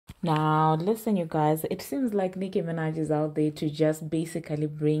Now, listen, you guys, it seems like Nicki Minaj is out there to just basically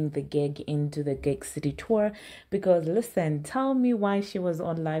bring the gig into the Gig City tour. Because, listen, tell me why she was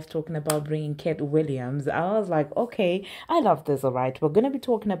on live talking about bringing Katt Williams. I was like, okay, I love this, all right. We're going to be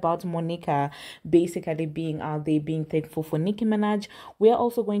talking about Monica basically being out there, being thankful for Nicki Minaj. We're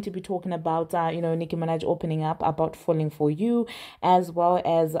also going to be talking about, Nicki Minaj opening up about Falling For You, as well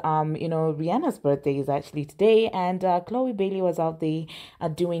as, Rihanna's birthday is actually today. And Chloe Bailey was out there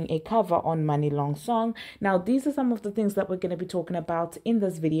doing a cover on Money Long Song. Now, these are some of the things that we're going to be talking about in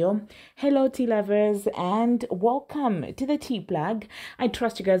this video. Hello, tea lovers, and welcome to the tea plug. I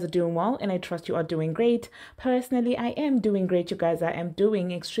trust you guys are doing well, and I trust you are doing great. Personally, I am doing great, you guys. I am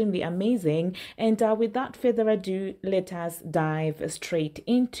doing extremely amazing. And without further ado, let us dive straight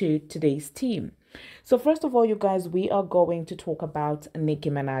into today's tea. So first of all, you guys, we are going to talk about Nicki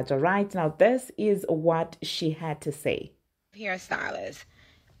Minaj, all right? Now, this is what she had to say. Hairstylist,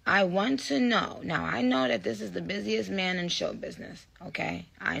 I want to know. Now, I know that this is the busiest man in show business, okay?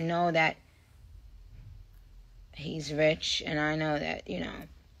 I know that he's rich, and I know that,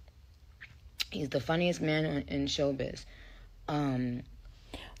 he's the funniest man in showbiz. Can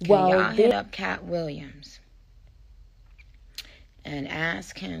y'all hit up Katt Williams and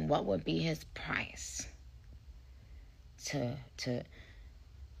ask him what would be his price to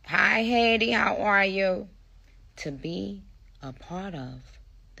hi, Haiti, how are you? To be a part of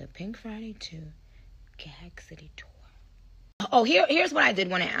the Pink Friday 2 Gag City Tour. Oh, here's what I did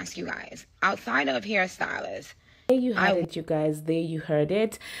want to ask you guys. Outside of hairstylists, there you heard it, you guys. There you heard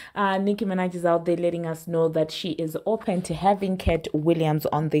it. Nicki Minaj is out there letting us know that she is open to having Katt Williams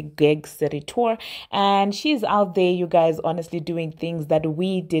on the Gig City tour. And she's out there, you guys, honestly doing things that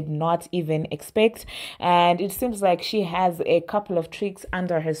we did not even expect. And it seems like she has a couple of tricks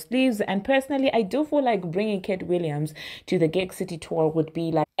under her sleeves. And personally, I do feel like bringing Katt Williams to the Gig City tour would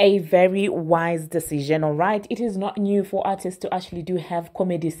be like a very wise decision, all right? It is not new for artists to actually do have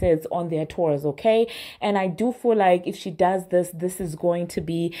comedy sets on their tours, okay? And I do feel like if she does this is going to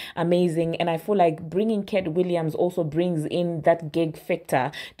be amazing. And I feel like bringing Katt Williams also brings in that gig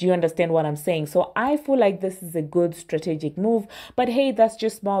factor. Do you understand what I'm saying? So I feel like this is a good strategic move. But hey, that's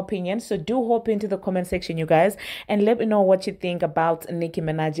just my opinion. So do hop into the comment section, you guys, and let me know what you think about Nicki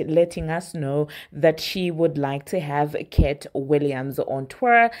Minaj letting us know that she would like to have Katt Williams on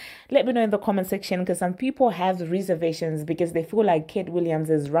tour. Let me know in the comment section, because some people have reservations because they feel like Katt Williams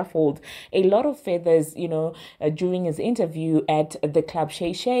has ruffled a lot of feathers, during his interview at the club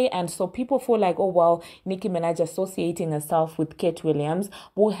Shay Shay. And so people feel like, oh, well, Nicki Minaj associating herself with Katt Williams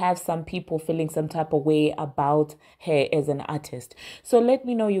will have some people feeling some type of way about her as an artist. So let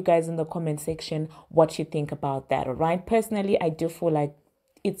me know, you guys, in the comment section what you think about that, all right? Personally, I do feel like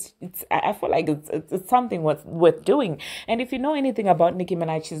I feel like it's something worth doing. And if you know anything about Nicki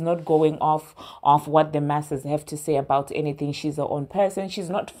Minaj, she's not going off what the masses have to say about anything. She's her own person.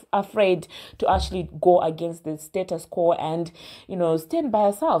 She's not afraid to actually go against the status quo and, stand by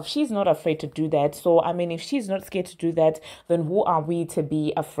herself. She's not afraid to do that. So, I mean, if she's not scared to do that, then who are we to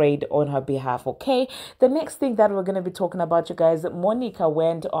be afraid on her behalf, okay? The next thing that we're going to be talking about, you guys, Monica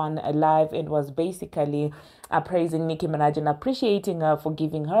went on a live and was basically praising Nicki Minaj and appreciating her for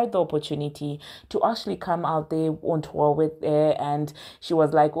giving her the opportunity to actually come out there on tour with her. And she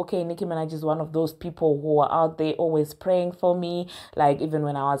was like, okay, Nicki Minaj is one of those people who are out there always praying for me, like even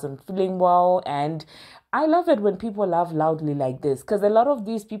when I wasn't feeling well. And I love it when people laugh loudly like this, because a lot of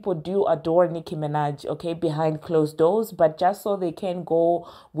these people do adore Nicki Minaj, okay, behind closed doors, but just so they can go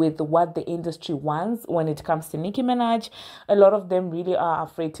with what the industry wants when it comes to Nicki Minaj, a lot of them really are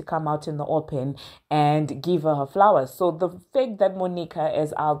afraid to come out in the open and give her flowers. So the fact that Monica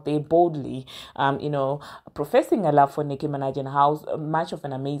is out there boldly, professing a love for Nicki Minaj and how much of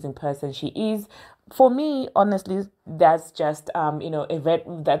an amazing person she is, for me, honestly, that's just,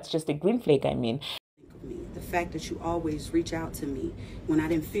 that's just a green flag, I mean. The fact that you always reach out to me when I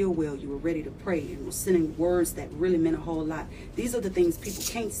didn't feel well, you were ready to pray and were sending words that really meant a whole lot. These are the things people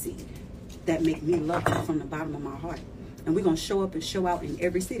can't see that make me love you from the bottom of my heart. And we're going to show up and show out in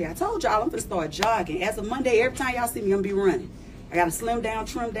every city. I told y'all I'm going to start jogging. As of Monday, every time y'all see me, I'm going to be running. I got to slim down,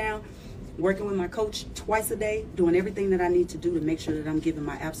 trim down, working with my coach twice a day, doing everything that I need to do to make sure that I'm giving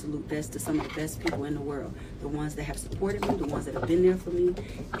my absolute best to some of the best people in the world. The ones that have supported me, the ones that have been there for me.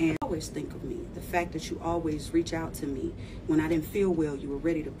 And always think of me. The fact that you always reach out to me when I didn't feel well, you were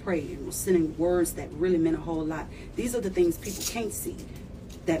ready to pray and were sending words that really meant a whole lot. These are the things people can't see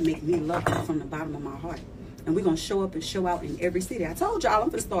that make me love you from the bottom of my heart. And we're going to show up and show out in every city. I told y'all I'm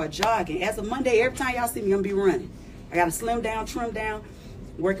going to start jogging. As of Monday, every time y'all see me, I'm going to be running. I got to slim down, trim down,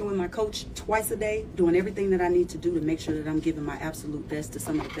 working with my coach twice a day, doing everything that I need to do to make sure that I'm giving my absolute best to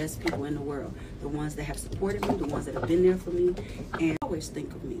some of the best people in the world. The ones that have supported me, the ones that have been there for me, and always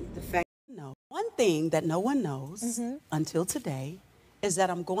think of me. The fact, one thing that no one knows until today is that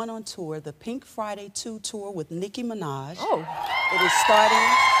I'm going on tour, the Pink Friday 2 tour with Nicki Minaj. Oh. It is starting,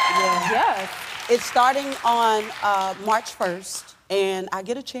 Yes. it's starting on March 1st. And I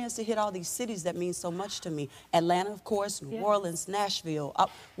get a chance to hit all these cities that mean so much to me. Atlanta, of course, New Orleans, Nashville.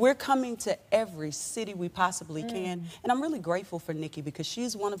 We're coming to every city we possibly can. And I'm really grateful for Nicki because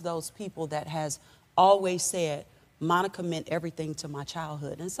she's one of those people that has always said, Monica meant everything to my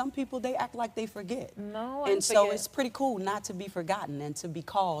childhood. And some people, they act like they forget. No, and so it's pretty cool not to be forgotten and to be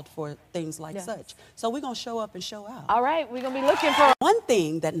called for things like such. So we're going to show up and show out. All right, we're going to be looking for one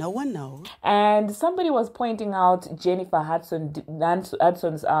thing that no one knows. And somebody was pointing out Jennifer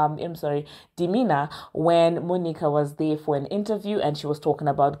Hudson's demeanor when Monica was there for an interview and she was talking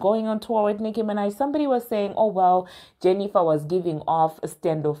about going on tour with Nicki Minaj. Somebody was saying, oh, well, Jennifer was giving off a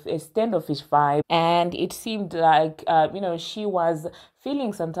standoffish vibe. And it seemed like, she was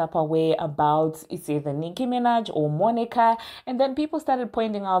feeling some type of way about it's either Nicki Minaj or Monica. And then people started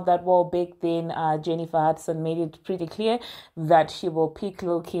pointing out that, well, back then Jennifer Hudson made it pretty clear that she will pick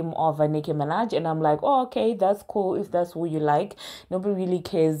Lil Kim over Nicki Minaj. And I'm like, oh, okay, that's cool if that's who you like. Nobody really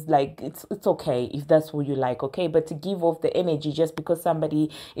cares. Like, it's okay if that's who you like, okay? But to give off the energy just because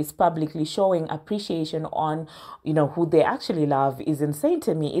somebody is publicly showing appreciation on, who they actually love is insane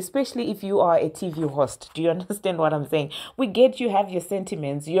to me, especially if you are a TV host. Do you understand what I'm saying? We get you have your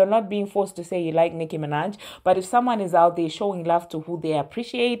sentiments. You're not being forced to say you like Nicki Minaj, but if someone is out there showing love to who they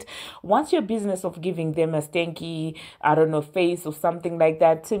appreciate, once your business of giving them a stanky, face or something like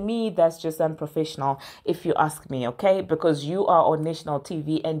that, to me, that's just unprofessional, if you ask me, okay? Because you are on national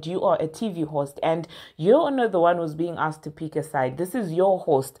TV and you are a TV host and you're not the one who's being asked to pick a side. This is your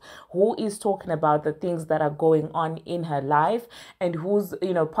host who is talking about the things that are going on in her life and who's,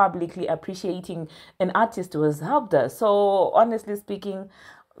 publicly appreciating an artist who has helped her. So honestly speaking,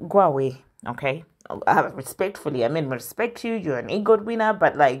 go away, okay? Respectfully, respect you, you're an EGOT winner,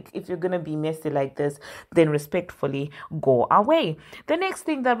 but if you're gonna be messy like this, then respectfully go away. The next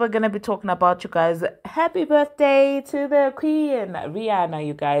thing that we're gonna be talking about, you guys, happy birthday to the queen Rihanna.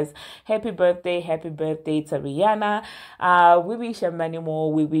 You guys, happy birthday to Rihanna. We wish her many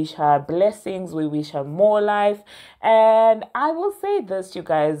more, we wish her blessings, we wish her more life. And I will say this, you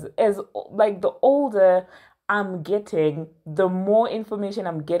guys, as the older I'm getting, the more information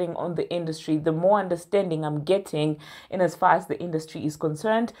I'm getting on the industry, the more understanding I'm getting in as far as the industry is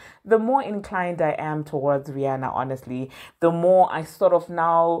concerned, the more inclined I am towards Rihanna, honestly. The more I sort of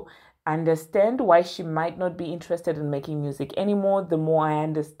now understand why she might not be interested in making music anymore, the more I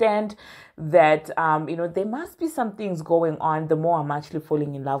understand that, there must be some things going on, the more I'm actually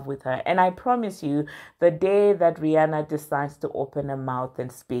falling in love with her. And I promise you, the day that Rihanna decides to open her mouth and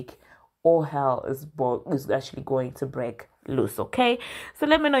speak, all hell is actually going to break loose, okay? So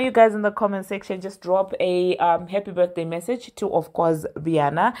let me know, you guys, in the comment section. Just drop a happy birthday message to, of course,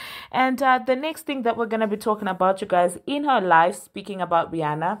 Rihanna. And the next thing that we're going to be talking about, you guys, in her life, speaking about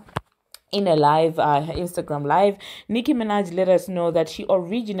Rihanna, in a live, her Instagram live, Nicki Minaj let us know that she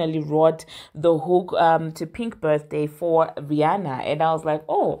originally wrote the hook to Pink Birthday for Rihanna. And I was like,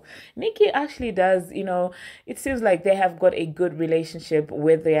 oh, Nicki actually does, it seems like they have got a good relationship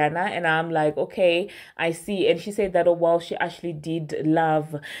with Rihanna. And I'm like, okay, I see. And she said that, oh, well, she actually did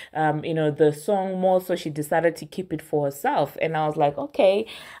love, the song more, so she decided to keep it for herself. And I was like, okay,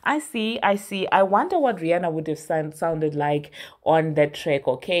 I see. I wonder what Rihanna would have sounded like on that track,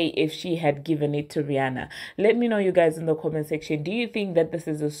 okay, if she had given it to Rihanna. Let me know, you guys, in the comment section. Do you think that this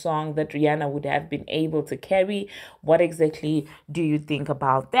is a song that Rihanna would have been able to carry? What exactly do you think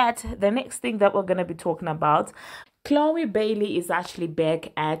about that? The next thing that we're going to be talking about, Chloe Bailey is actually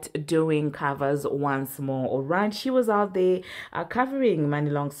back at doing covers once more. All right, she was out there covering Money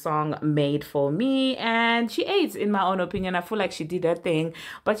Long's song Made For Me, and she ate, in my own opinion. I feel like she did her thing,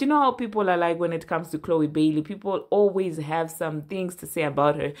 but you know how people are like when it comes to Chloe Bailey. People always have some things to say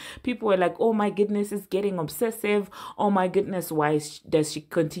about her. People are like, oh my goodness, it's getting obsessive. Oh my goodness, why does she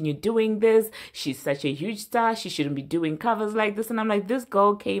continue doing this? She's such a huge star, she shouldn't be doing covers like this. And I'm like, this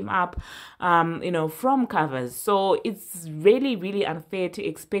girl came up from covers, so it's really, really unfair to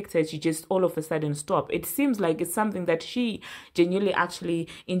expect her to just all of a sudden stop. It seems like it's something that she genuinely actually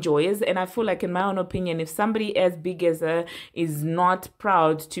enjoys. And I feel like, in my own opinion, if somebody as big as her is not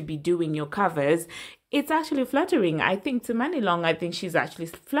proud to be doing your covers, it's actually flattering. I think to Manny Long, I think she's actually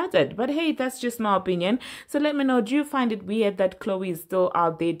flattered. But hey, that's just my opinion. So let me know, do you find it weird that Chloe is still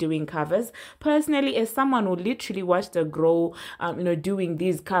out there doing covers? Personally, as someone who literally watched her grow, doing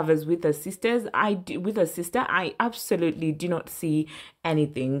these covers with her sisters, I absolutely do not see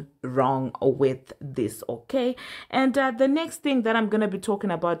anything wrong with this, okay? And the next thing that I'm gonna be talking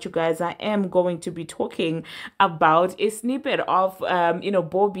about, you guys, I am going to be talking about a snippet of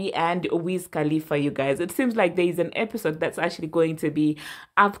Bobby and Wiz Khalifa. You guys, it seems like there is an episode that's actually going to be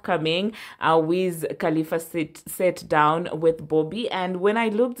upcoming. Wiz Khalifa sat down with Bobby, and when I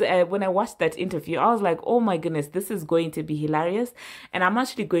watched that interview, I was like, oh my goodness, this is going to be hilarious, and I'm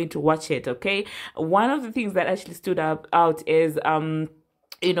actually going to watch it, okay? One of the things that actually stood out is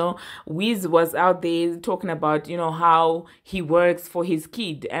Wiz was out there talking about, how he works for his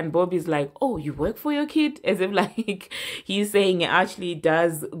kid. And Bobby's like, oh, you work for your kid? As if like he's saying he actually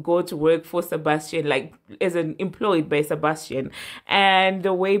does go to work for Sebastian, like as an employed by Sebastian. And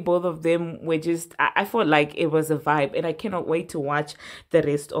the way both of them were just, I felt like it was a vibe. And I cannot wait to watch the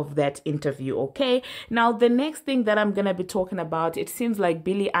rest of that interview, okay? Now, the next thing that I'm going to be talking about, it seems like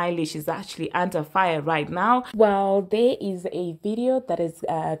Billie Eilish is actually under fire right now. Well, there is a video that is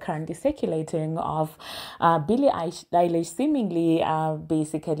currently circulating of Billie Eilish seemingly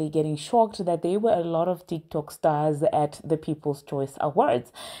basically getting shocked that there were a lot of TikTok stars at the People's Choice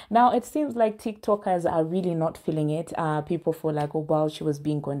Awards. Now, it seems like TikTokers are really not feeling it. People feel like, oh, well, she was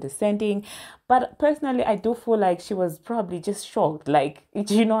being condescending. But personally, I do feel like she was probably just shocked. Like,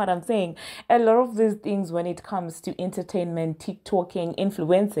 do you know what I'm saying? A lot of these things when it comes to entertainment, TikToking,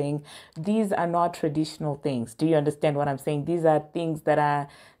 influencing, these are not traditional things. Do you understand what I'm saying? These are things that are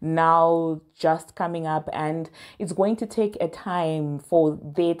now just coming up, and it's going to take a time for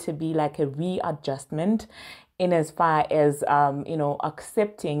there to be like a readjustment in as far as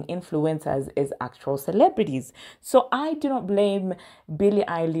accepting influencers as actual celebrities. So I do not blame Billie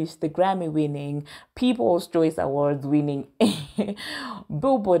Eilish, the Grammy winning, People's Choice Awards winning,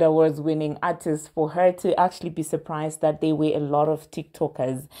 Billboard Awards winning artist, for her to actually be surprised that there were a lot of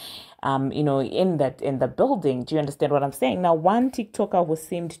TikTokers in the building. Do you understand what I'm saying? Now, one TikToker who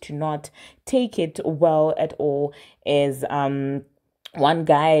seemed to not take it well at all is one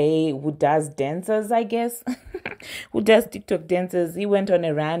guy who does dances, I guess, who does TikTok dances. He went on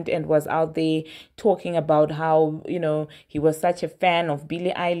a rant and was out there talking about how, he was such a fan of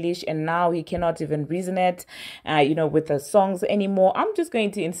Billie Eilish, and now he cannot even resonate, with the songs anymore. I'm just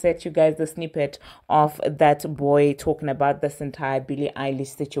going to insert you guys the snippet of that boy talking about this entire Billie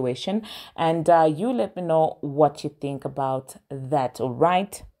Eilish situation. And you let me know what you think about that, all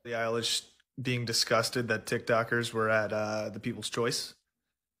right? Billie Eilish being disgusted that TikTokers were at the People's Choice.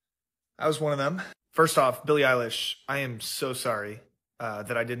 I was one of them. First off, Billie Eilish, I am so sorry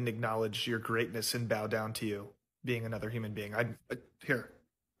that I didn't acknowledge your greatness and bow down to you being another human being.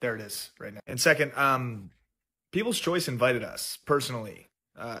 There it is right now. And second, People's Choice invited us personally.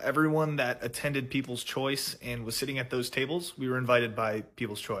 Everyone that attended People's Choice and was sitting at those tables, we were invited by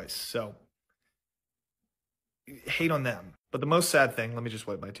People's Choice. So hate on them. But the most sad thing, let me just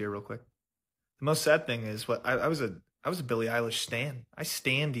wipe my tear real quick. The most sad thing is I was a Billie Eilish stan. I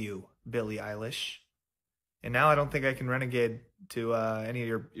stand you, Billie Eilish. And now I don't think I can renegade to any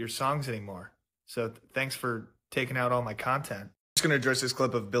of your songs anymore. So thanks for taking out all my content. I'm just going to address this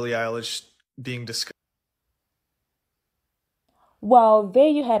clip of Billie Eilish being discussed. Well, there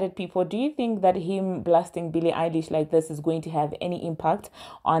you had it, people. Do you think that him blasting Billie Eilish like this is going to have any impact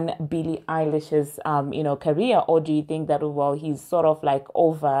on Billie Eilish's, career? Or do you think that, well, he's sort of like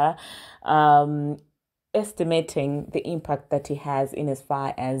over estimating the impact that he has in as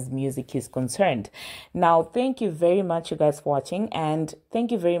far as music is concerned? Now, thank you very much, you guys, for watching, and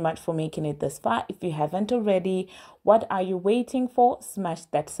thank you very much for making it this far. If you haven't already, what are you waiting for? Smash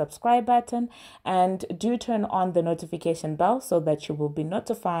that subscribe button and do turn on the notification bell so that you will be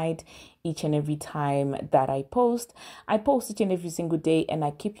notified each and every time that I post. I post each and every single day, and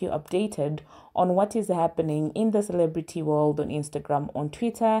I keep you updated on what is happening in the celebrity world on Instagram, on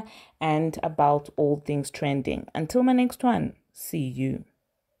Twitter, and about all things trending. Until my next one, see you.